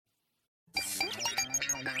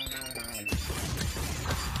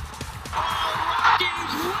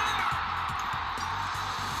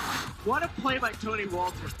What a play by Tony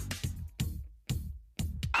Walter.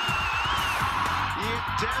 Ian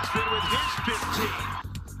Desmond with his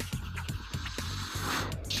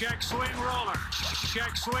 15. Check swing roller.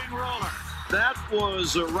 Check swing roller. That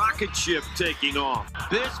was a rocket ship taking off.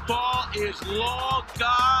 This ball is long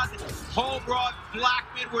gone. Home run,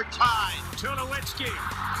 Blackman, we're tied. Tulowitzki.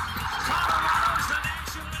 Colorado's the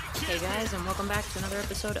National League Hey champion. guys, and welcome back to another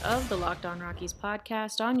episode of the Locked On Rockies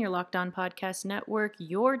podcast on your Locked On Podcast Network,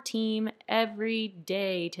 your team every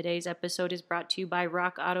day. Today's episode is brought to you by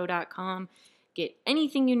RockAuto.com. Get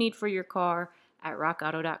anything you need for your car at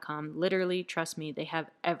RockAuto.com. Literally, trust me, they have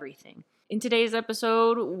everything. In today's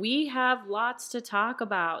episode, we have lots to talk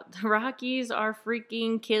about. The Rockies are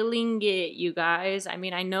freaking killing it, you guys. I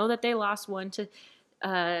mean, I know that they lost one to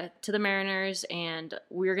the Mariners, and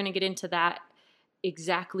we're going to get into that,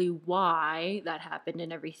 exactly why that happened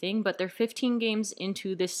and everything. But they're 15 games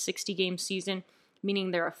into this 60-game season,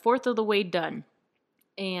 meaning they're a fourth of the way done.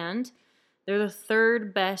 And they're the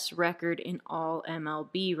third best record in all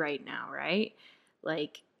MLB right now, right?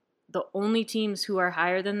 Like, the only teams who are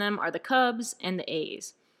higher than them are the Cubs and the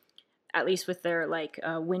A's, at least with their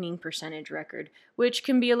winning percentage record, which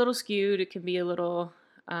can be a little skewed. It can be a little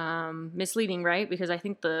misleading, right? Because I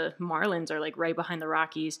think the Marlins are like right behind the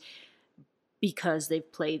Rockies because they've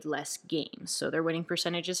played less games. So their winning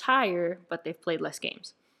percentage is higher, but they've played less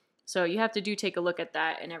games. So you have to take a look at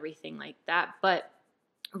that and everything like that. But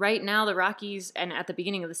right now, the Rockies, and at the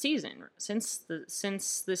beginning of the season, since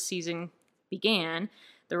this season began,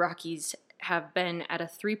 the Rockies have been at a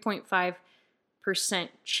 3.5%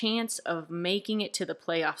 chance of making it to the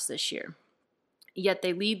playoffs this year. Yet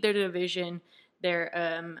they lead their division.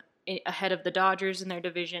 They're ahead of the Dodgers in their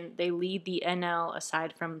division. They lead the NL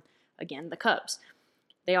aside from, again, the Cubs.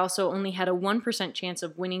 They also only had a 1% chance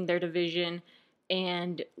of winning their division.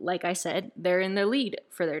 And like I said, they're in the lead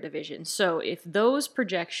for their division. So if those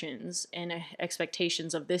projections and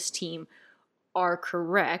expectations of this team are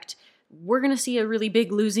correct, we're going to see a really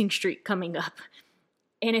big losing streak coming up.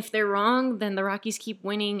 And if they're wrong, then the Rockies keep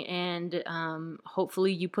winning, and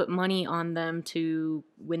hopefully you put money on them to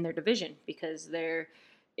win their division, because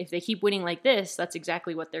if they keep winning like this, that's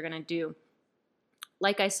exactly what they're going to do.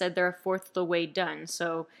 Like I said, they're a fourth of the way done.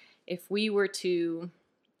 So if we were to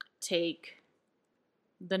take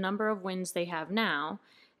the number of wins they have now,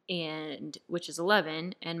 and which is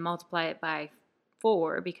 11, and multiply it by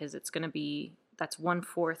 4, because it's going to be, that's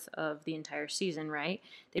 1/4 of the entire season, right?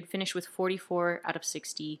 They'd finish with 44 out of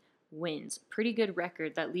 60 wins. Pretty good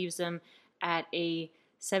record. That leaves them at a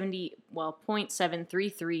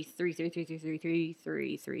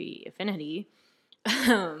 0.73333333333 affinity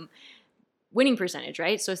winning percentage,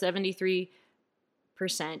 right? So 73%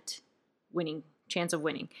 winning chance of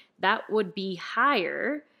winning. That would be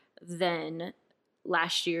higher than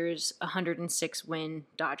last year's 106 win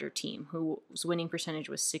Dodger team, whose winning percentage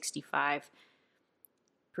was 65%.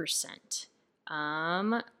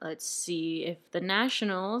 Let's see if the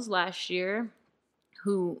Nationals last year,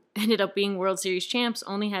 who ended up being World Series champs,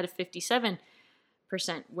 only had a 57%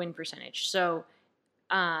 win percentage. So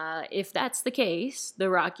if that's the case, the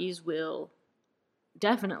Rockies will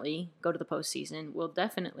definitely go to the postseason, will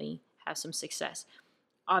definitely have some success.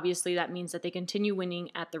 Obviously, that means that they continue winning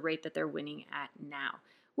at the rate that they're winning at now,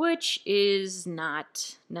 which is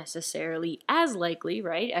not necessarily as likely,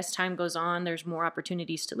 right? As time goes on, there's more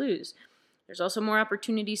opportunities to lose. There's also more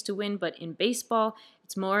opportunities to win, but in baseball,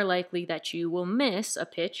 it's more likely that you will miss a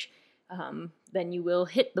pitch than you will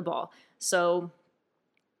hit the ball. So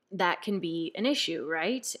that can be an issue,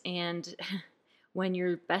 right? And when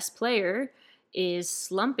your best player is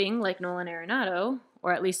slumping like Nolan Arenado,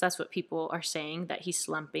 or at least that's what people are saying, that he's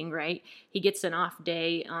slumping, right? He gets an off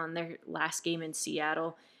day on their last game in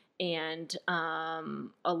Seattle, and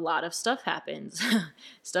a lot of stuff happens.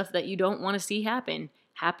 Stuff that you don't want to see happened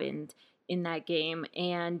in that game.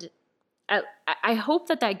 And I hope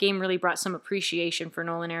that game really brought some appreciation for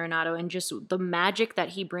Nolan Arenado and just the magic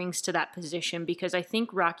that he brings to that position, because I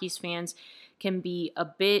think Rockies fans can be a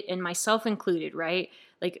bit, and myself included, right?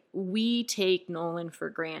 Like, we take Nolan for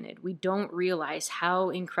granted. We don't realize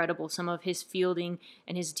how incredible some of his fielding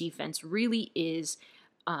and his defense really is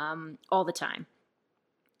all the time.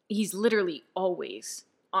 He's literally always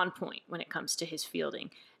on point when it comes to his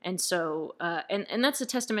fielding. And so, and that's a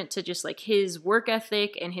testament to just like his work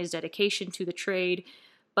ethic and his dedication to the trade.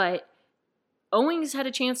 But Owings had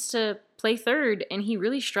a chance to play third, and he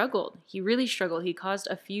really struggled. He caused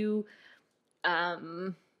a few,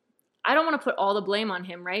 I don't want to put all the blame on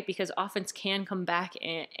him, right? Because offense can come back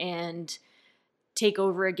and take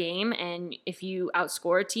over a game. And if you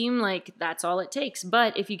outscore a team, like, that's all it takes.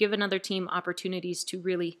 But if you give another team opportunities to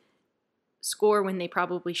really score when they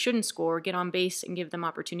probably shouldn't score, get on base and give them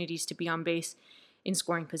opportunities to be on base in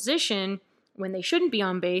scoring position when they shouldn't be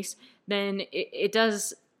on base, then it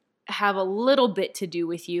does have a little bit to do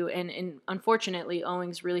with you. And unfortunately,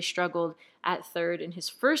 Owings really struggled at third in his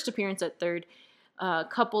first appearance at third. A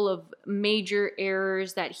couple of major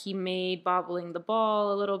errors that he made, bobbling the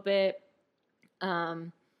ball a little bit.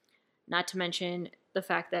 Not to mention the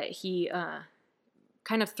fact that he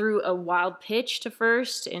kind of threw a wild pitch to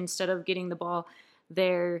first instead of getting the ball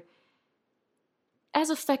there as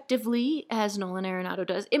effectively as Nolan Arenado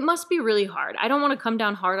does. It must be really hard. I don't want to come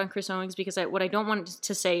down hard on Chris Owings because what I don't want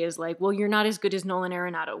to say is like, well, you're not as good as Nolan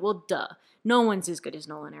Arenado. Well, duh. No one's as good as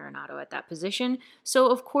Nolan Arenado at that position. So,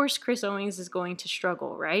 of course, Chris Owings is going to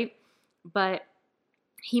struggle, right? But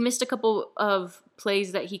he missed a couple of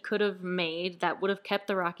plays that he could have made that would have kept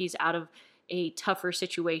the Rockies out of a tougher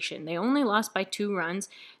situation. They only lost by 2 runs,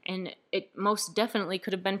 and it most definitely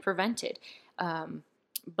could have been prevented.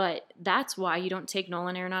 But that's why you don't take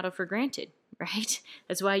Nolan Arenado for granted, right?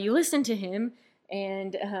 That's why you listen to him,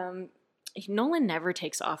 and Nolan never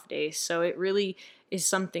takes off days, so it really is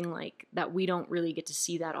something like that we don't really get to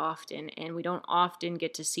see that often, and we don't often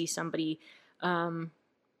get to see somebody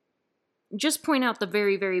just point out the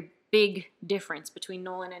very, very big difference between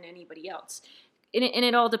Nolan and anybody else. And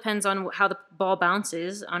it all depends on how the ball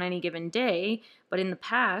bounces on any given day. But in the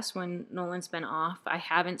past, when Nolan's been off, I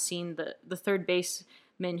haven't seen the third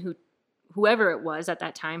baseman, whoever it was at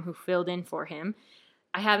that time, who filled in for him,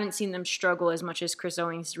 I haven't seen them struggle as much as Chris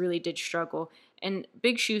Owings really did struggle. And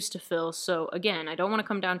big shoes to fill. So, again, I don't want to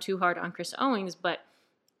come down too hard on Chris Owings, but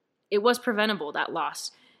it was preventable, that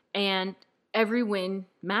loss. And every win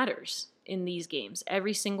matters in these games.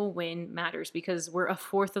 Every single win matters because we're a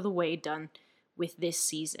fourth of the way done with this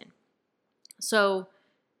season. So,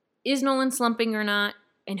 is Nolan slumping or not?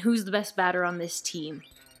 And who's the best batter on this team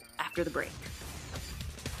after the break?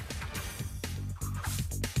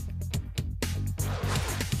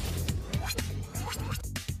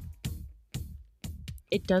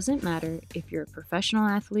 It doesn't matter if you're a professional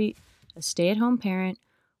athlete, a stay-at-home parent,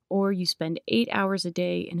 or you spend 8 hours a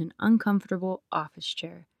day in an uncomfortable office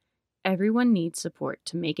chair. Everyone needs support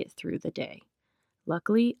to make it through the day.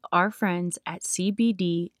 Luckily, our friends at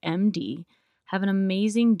CBD MD have an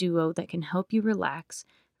amazing duo that can help you relax,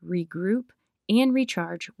 regroup, and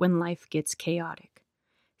recharge when life gets chaotic.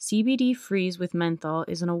 CBD Freeze with Menthol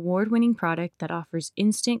is an award-winning product that offers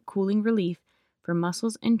instant cooling relief for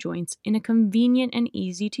muscles and joints in a convenient and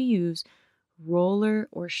easy-to-use roller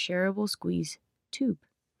or shareable squeeze tube.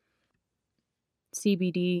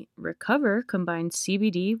 CBD Recover combines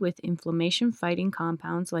CBD with inflammation-fighting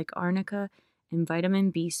compounds like arnica and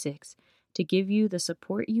vitamin B6 to give you the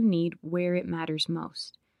support you need where it matters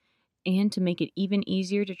most. And to make it even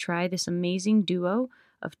easier to try this amazing duo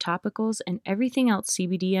of topicals and everything else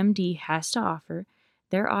CBDMD has to offer,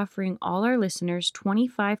 they're offering all our listeners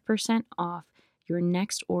 25% off your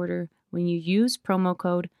next order when you use promo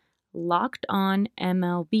code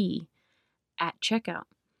LOCKEDONMLB at checkout.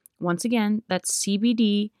 Once again, that's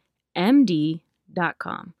CBDMD.com.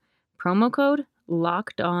 Promo code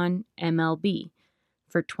LOCKEDONMLB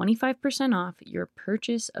for 25% off your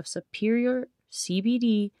purchase of superior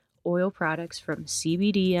CBD oil products from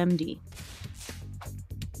CBDMD.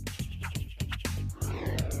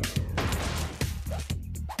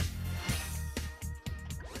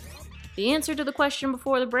 The answer to the question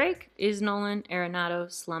before the break is Nolan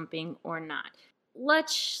Arenado slumping or not?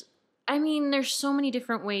 There's so many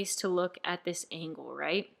different ways to look at this angle,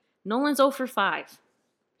 right? Nolan's 0 for 5.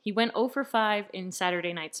 He went 0 for 5 in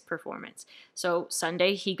Saturday night's performance. So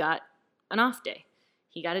Sunday, he got an off day.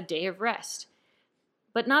 He got a day of rest.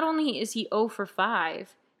 But not only is he 0 for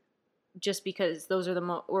 5, just because those are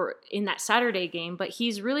or in that Saturday game, but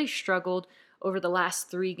he's really struggled over the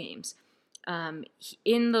last 3 games.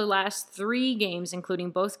 In the last 3 games, including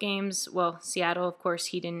both games, well, Seattle, of course,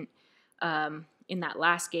 he didn't in that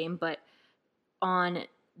last game, but on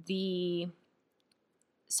the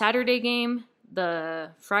Saturday game, the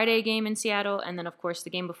Friday game in Seattle, and then, of course, the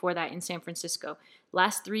game before that in San Francisco.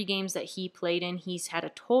 Last 3 games that he played in, he's had a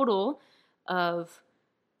total of,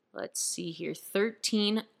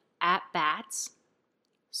 13 at-bats.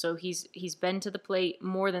 So he's been to the plate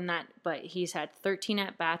more than that, but he's had 13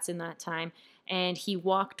 at-bats in that time, and he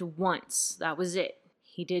walked once. That was it.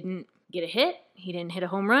 He didn't get a hit. He didn't hit a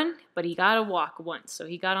home run, but he got a walk once. So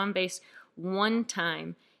he got on base 1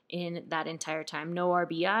 time in that entire time. No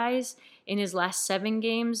RBIs. In his last 7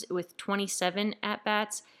 games with 27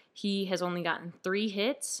 at-bats, he has only gotten 3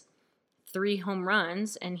 hits, 3 home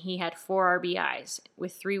runs, and he had 4 RBIs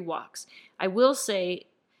with 3 walks. I will say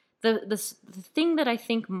the thing that I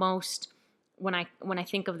think most when I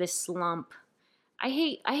think of this slump, I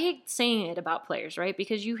hate saying it about players, right?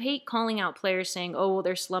 Because you hate calling out players saying, oh, well,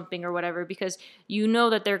 they're slumping or whatever, because you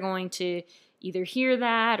know that they're going to either hear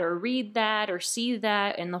that or read that or see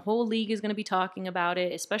that, and the whole league is going to be talking about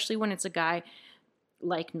it, especially when it's a guy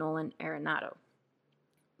like Nolan Arenado.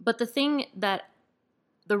 But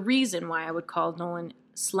the reason why I would call Nolan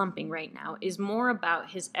slumping right now is more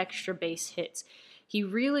about his extra base hits. He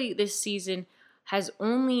really, this season, has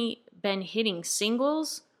only been hitting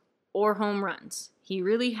singles or home runs. He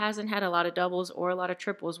really hasn't had a lot of doubles or a lot of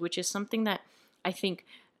triples, which is something that I think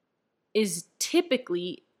is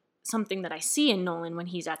typically something that I see in Nolan when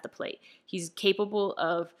he's at the plate. He's capable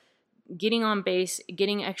of getting on base,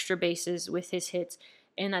 getting extra bases with his hits,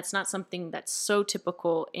 and that's not something that's so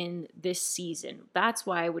typical in this season. That's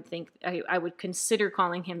why I would think I would consider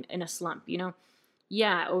calling him in a slump.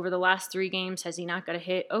 Yeah, over the last 3 games, has he not got a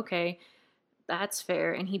hit? Okay, that's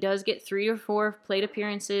fair. And he does get 3 or 4 plate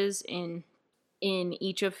appearances in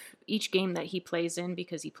each game that he plays in,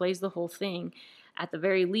 because he plays the whole thing. At the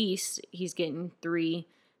very least, he's getting 3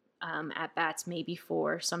 at-bats, maybe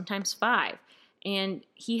 4, sometimes 5. And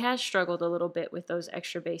he has struggled a little bit with those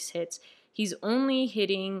extra base hits. He's only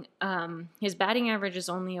hitting, his batting average is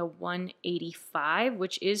only a 185,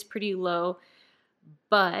 which is pretty low,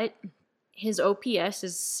 but his OPS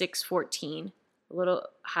is 614, a little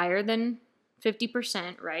higher than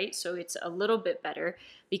 50%, right? So it's a little bit better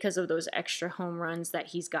because of those extra home runs that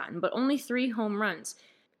he's gotten, but only 3 home runs.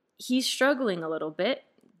 He's struggling a little bit.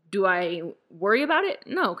 Do I worry about it?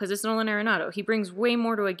 No, because it's Nolan Arenado. He brings way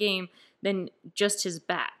more to a game than just his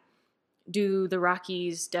bat. Do the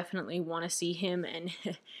Rockies definitely want to see him and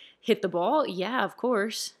hit the ball? Yeah, of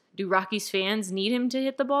course. Do Rockies fans need him to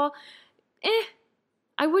hit the ball?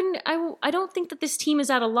 I don't think that this team is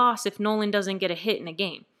at a loss if Nolan doesn't get a hit in a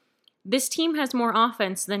game. This team has more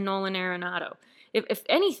offense than Nolan Arenado. If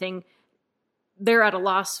anything, they're at a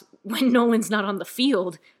loss when Nolan's not on the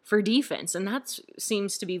field for defense, and that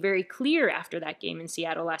seems to be very clear after that game in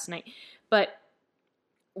Seattle last night. But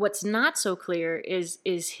what's not so clear is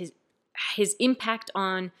his impact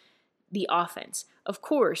on the offense. Of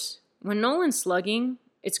course, when Nolan's slugging,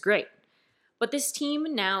 it's great. But this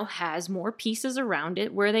team now has more pieces around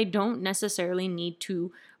it where they don't necessarily need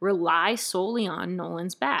to rely solely on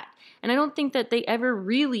Nolan's bat. And I don't think that they ever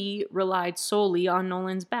really relied solely on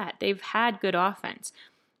Nolan's bat. They've had good offense.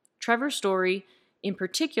 Trevor Story, in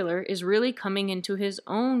particular, is really coming into his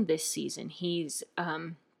own this season. He's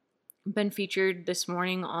been featured this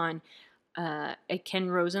morning on a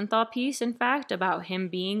Ken Rosenthal piece, in fact, about him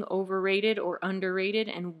being overrated or underrated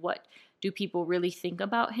and what do people really think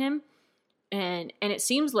about him. And it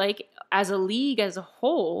seems like as a league as a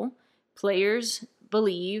whole, players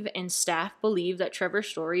believe and staff believe that Trevor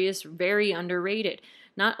Story is very underrated,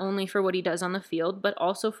 not only for what he does on the field, but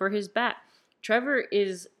also for his bat. Trevor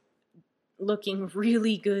is looking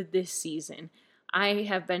really good this season. I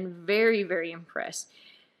have been very, very impressed.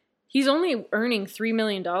 He's only earning $3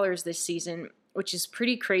 million this season, which is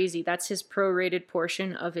pretty crazy. That's his prorated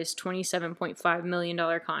portion of his $27.5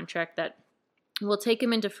 million contract that will take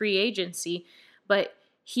him into free agency, but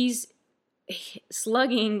he's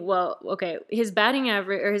slugging, his batting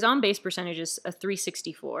average, or his on-base percentage is a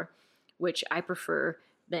 364, which I prefer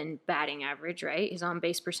than batting average, right? His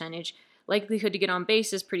on-base percentage, likelihood to get on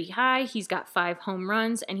base is pretty high. He's got 5 home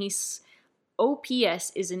runs, and his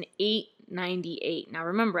OPS is an 898. Now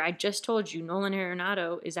remember, I just told you Nolan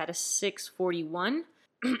Arenado is at a 641.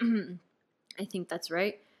 I think that's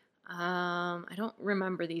right. I don't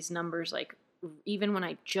remember these numbers even when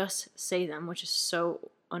I just say them, which is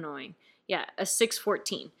so annoying. Yeah, a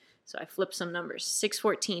 614. So I flipped some numbers.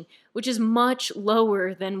 614, which is much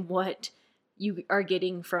lower than what you are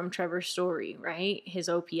getting from Trevor Story, right? His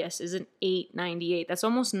OPS is an 898. That's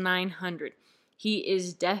almost 900. He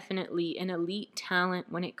is definitely an elite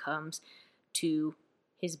talent when it comes to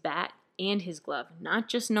his bat and his glove, not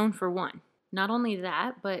just known for one. Not only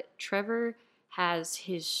that, but Trevor has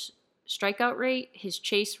his strikeout rate, his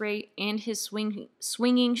chase rate, and his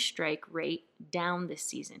swinging strike rate down this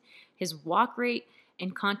season. His walk rate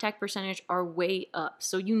and contact percentage are way up.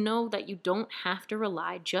 So you know that you don't have to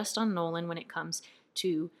rely just on Nolan when it comes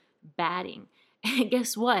to batting. And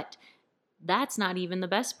guess what? That's not even the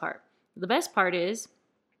best part. The best part is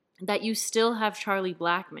that you still have Charlie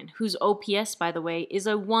Blackmon, whose OPS, by the way, is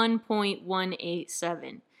a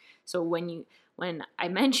 1.187. So when I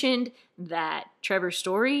mentioned that Trevor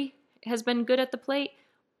Story has been good at the plate,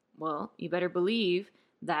 well, you better believe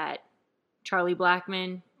that Charlie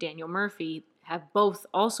Blackmon, Daniel Murphy have both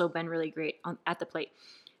also been really great at the plate.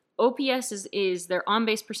 OPS is their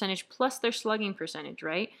on-base percentage plus their slugging percentage,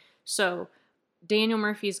 right? So Daniel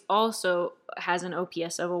Murphy's also has an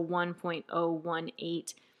OPS of a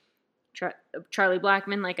 1.018. Charlie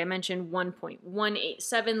Blackmon, like I mentioned,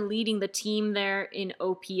 1.187, leading the team there in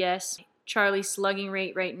OPS. Charlie's slugging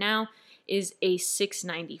rate right now is a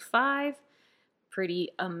 695. Pretty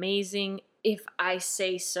amazing, if I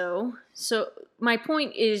say so. So my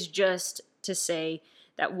point is just to say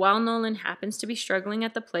that while Nolan happens to be struggling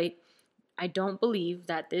at the plate, I don't believe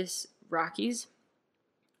that this Rockies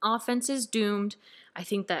offense is doomed. I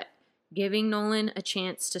think that giving Nolan a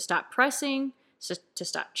chance to stop pressing, to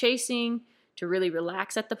stop chasing, to really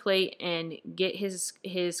relax at the plate and get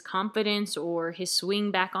his confidence or his swing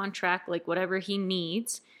back on track, like whatever he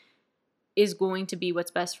needs, is going to be what's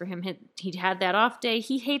best for him. He had that off day.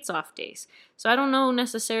 He hates off days. So I don't know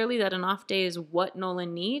necessarily that an off day is what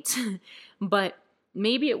Nolan needs, but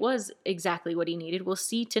maybe it was exactly what he needed. We'll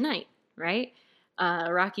see tonight, right?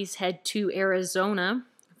 Rockies head to Arizona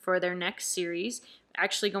for their next series.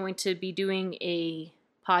 Actually going to be doing a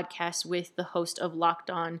podcast with the host of Locked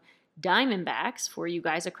On Diamondbacks for you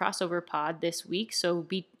guys, a crossover pod this week. So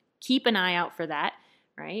keep an eye out for that,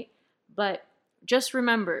 right? But just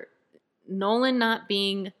remember, Nolan not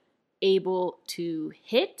being able to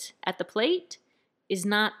hit at the plate is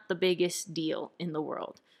not the biggest deal in the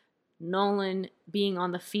world. Nolan being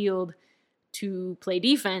on the field to play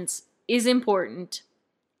defense is important,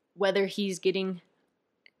 whether he's getting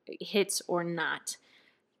hits or not.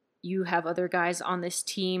 You have other guys on this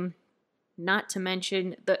team, not to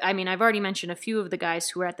mention I've already mentioned a few of the guys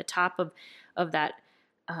who are at the top of that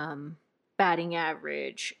batting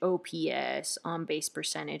average, OPS, on-base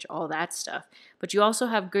percentage, all that stuff. But you also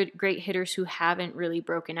have great hitters who haven't really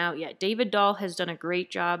broken out yet. David Dahl has done a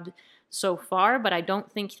great job so far, but I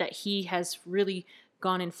don't think that he has really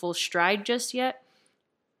gone in full stride just yet,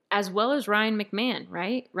 as well as Ryan McMahon,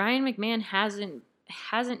 right? Ryan McMahon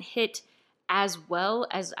hasn't hit as well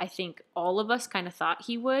as I think all of us kind of thought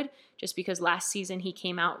he would, just because last season he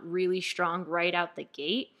came out really strong right out the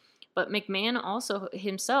gate. But McMahon also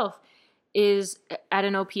himself is at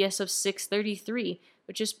an OPS of 633,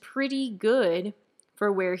 which is pretty good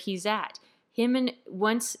for where he's at.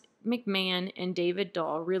 Once McMahon and David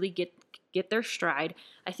Dahl really get their stride,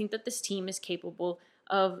 I think that this team is capable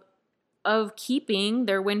of keeping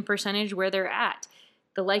their win percentage where they're at.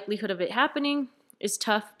 The likelihood of it happening is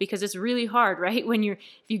tough because it's really hard, right? If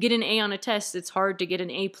you get an A on a test, it's hard to get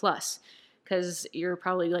an A+, because you're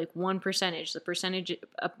probably like 1%. The percentage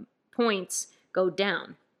of points go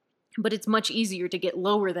down. But it's much easier to get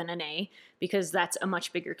lower than an A because that's a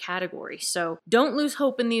much bigger category. So don't lose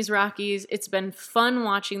hope in these Rockies. It's been fun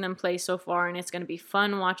watching them play so far, and it's going to be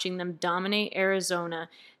fun watching them dominate Arizona.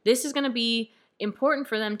 This is going to be important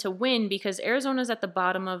for them to win because Arizona's at the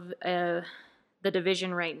bottom of the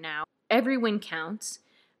division right now. Every win counts,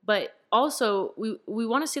 but also we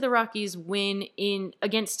want to see the Rockies win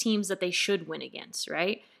against teams that they should win against,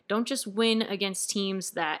 right? Don't just win against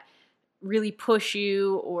teams that really push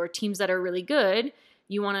you or teams that are really good.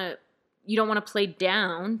 You don't want to play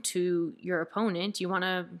down to your opponent. You want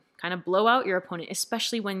to kind of blow out your opponent,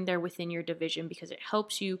 especially when they're within your division, because it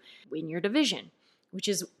helps you win your division, which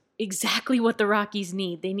is exactly what the Rockies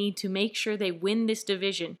need. They need to make sure they win this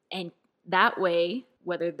division, and that way,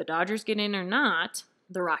 whether the Dodgers get in or not,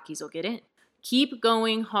 the Rockies will get in. Keep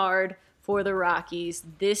going hard for the Rockies.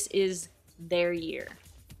 This is their year.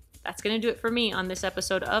 That's going to do it for me on this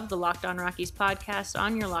episode of the Locked On Rockies podcast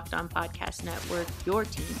on your Locked On Podcast Network, your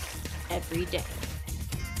team every day.